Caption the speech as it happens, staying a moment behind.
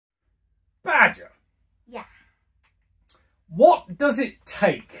Badger. Yeah. What does it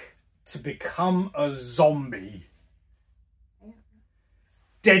take to become a zombie?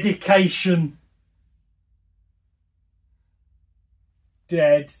 Dedication.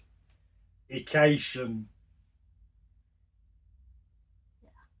 Dedication.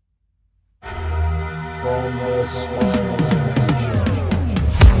 From the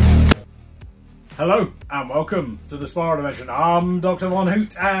Hello and welcome to the Spiral Dimension. I'm Dr. Von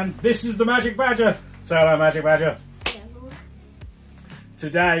Hoot and this is the Magic Badger. Say hello, Magic Badger. Hello.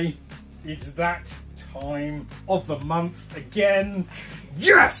 Today it's that time of the month again.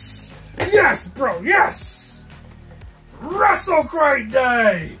 Yes! Yes, bro, yes! Wrestle Great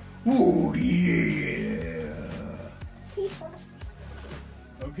Day! Ooh, yeah!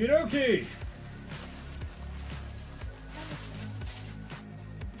 Okie dokie.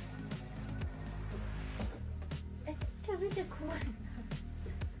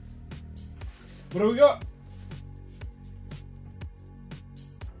 What do we got?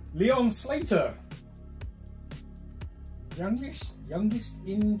 Leon Slater. Youngest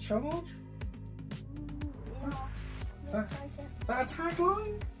in charge? Yeah. That a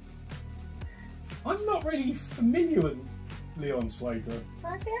tagline? I'm not really familiar with Leon Slater.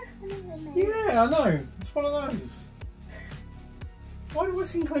 Yeah, I know. It's one of those. Why do I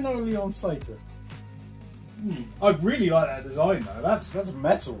think I know Leon Slater? I really like that design though. That's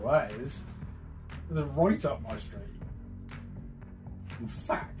metal, that is. That's right up my street. In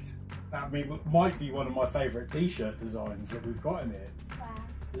fact, that might be one of my favourite t-shirt designs that we've got in here. Wow.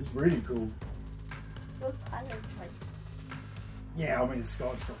 It's really cool. Good colour choice. Yeah, I mean it's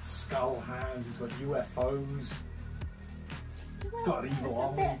got skull hands, it's got UFOs. It's got an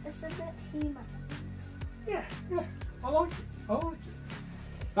evil eye. It's a bit human. Yeah, I like it. I like it.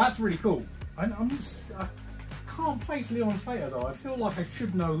 That's really cool. I can't place Leon Slater though. I feel like I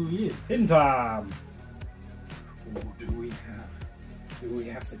should know who he is. In time. Or do we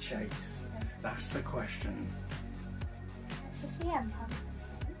have the chase? That's the question. It's a CM Punk.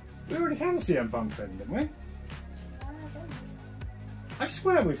 We already had a CM Punk thing, didn't we? I don't know. I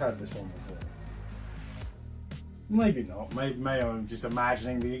swear we've had this one before. Maybe not. Maybe I'm just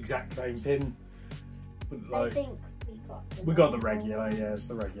imagining the exact same pin. But like, I think we got the regular. Yeah, it's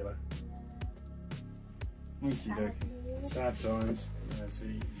the regular. Okie dokie. Sad times. Yeah, see,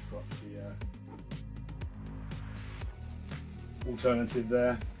 you've got the alternative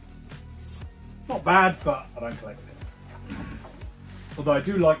there. Not bad, but I don't collect pins. Although I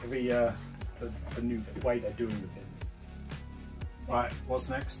do like the new way they're doing the pins. Right, what's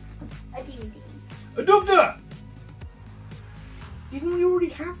next? A DVD. A Dovda! Didn't we already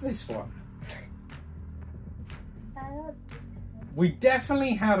have this one? I don't think so. We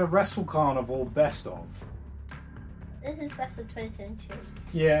definitely had a Wrestle Carnival best of. This is Wrestle 2022.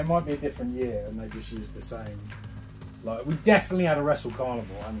 Yeah, it might be a different year and they just used the same. Like, we definitely had a Wrestle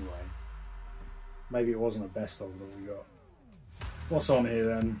Carnival anyway. Maybe it wasn't a best of that we got. What's on here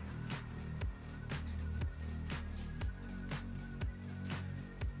then?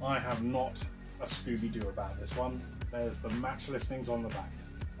 I have not a Scooby-Doo about this one. There's the match listings on the back.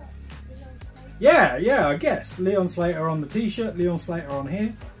 Yeah, I guess. Leon Slater on the t-shirt, Leon Slater on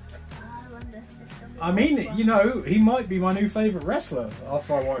here. I wonder if this will be I mean, you know, he might be my new favourite wrestler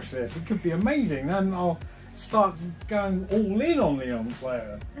after I watch this. It could be amazing. Then I'll start going all in on Leon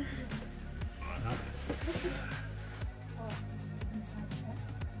Slater.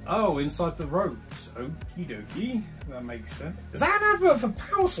 Oh, inside the ropes. Okie dokie. That makes sense. Is that an advert for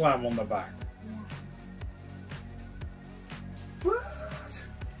Power Slam on the back? Yeah. What?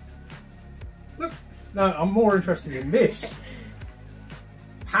 Look, no, I'm more interested in this.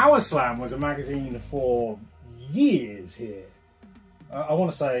 Power Slam was a magazine for years here. I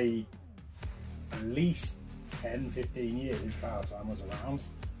want to say at least 10, 15 years Power Slam was around.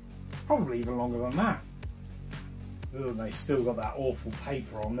 Probably even longer than that. Ugh, they still got that awful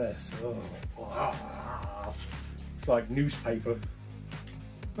paper on this. Ugh. It's like newspaper.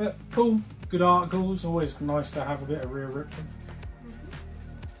 But cool, good articles. Always nice to have a bit of Rhea Ripley.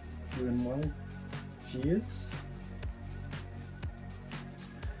 Doing well. She is.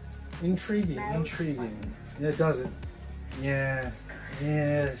 Intriguing. Yeah, does it? Yeah.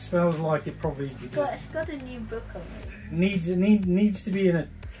 It smells like it probably. It's got a new book on it. Needs to be in a.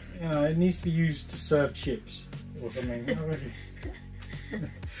 You know, it needs to be used to serve chips or something.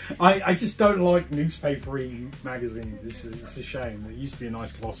 I just don't like newspapery magazines. It's a shame. It used to be a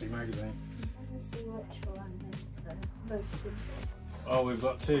nice glossy magazine. Let me see which one is the most simple. Oh, we've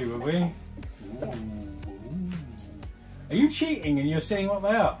got two, have we? Ooh. Are you cheating and you're seeing what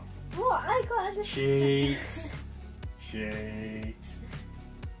they are? What? I got a Cheats. Cheats.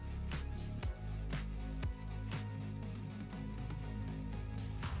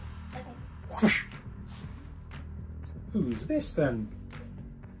 Who's this then?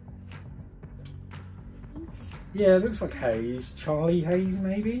 Yeah, it looks like Hayes. Charlie Hayes,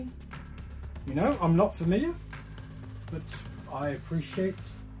 maybe? You know, I'm not familiar, but I appreciate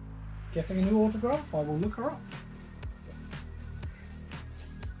getting a new autograph. I will look her up.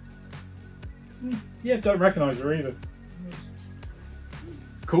 Yeah, don't recognise her either.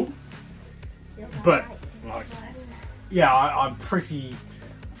 Cool. But, like, yeah, I'm pretty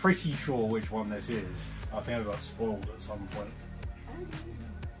sure which one this is. I think I got spoiled at some point.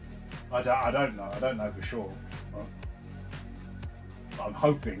 I don't know. I don't know for sure. But I'm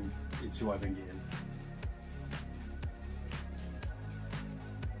hoping it's who I think it is.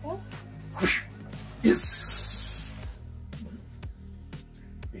 Yes!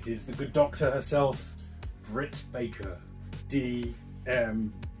 It is the good doctor herself, Britt Baker, DMD.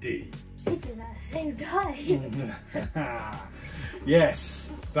 It's the same guy. Yes,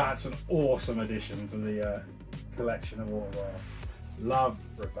 that's an awesome addition to the collection of autographs. Love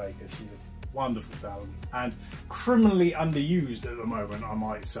Britt Baker. She's a wonderful talent and criminally underused at the moment, I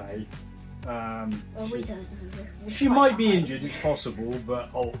might say. Well, we don't know. She might be injured, it's possible,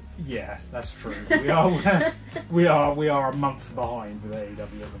 but oh yeah, that's true. We are a month behind with AEW at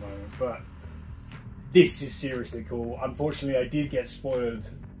the moment, but this is seriously cool. Unfortunately, I did get spoiled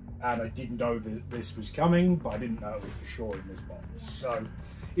and I didn't know that this was coming, but I didn't know it was for sure in this box. So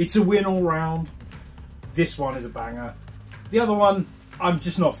it's a win all round. This one is a banger. The other one, I'm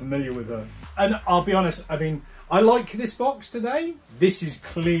just not familiar with her. And I'll be honest, I mean, I like this box today. This is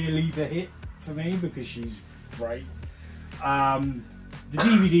clearly the hit for me because she's great. The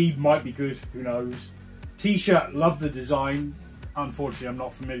DVD might be good, who knows. T-shirt, love the design. Unfortunately, I'm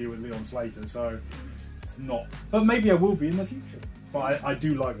not familiar with Leon Slater, so it's not. But maybe I will be in the future. But I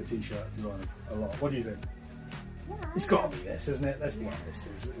do like the T-shirt design a lot. What do you think? Yeah, It's got to be this, isn't it? Let's be honest.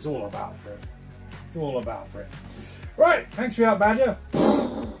 It's all about Brit. It's all about Brit. Right, thanks for that, Badger.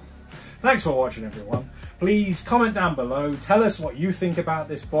 Thanks for watching, everyone. Please comment down below, tell us what you think about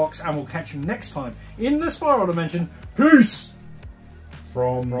this box, and we'll catch you next time in the Spiral Dimension. Peace!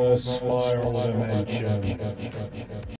 From the Spiral Dimension.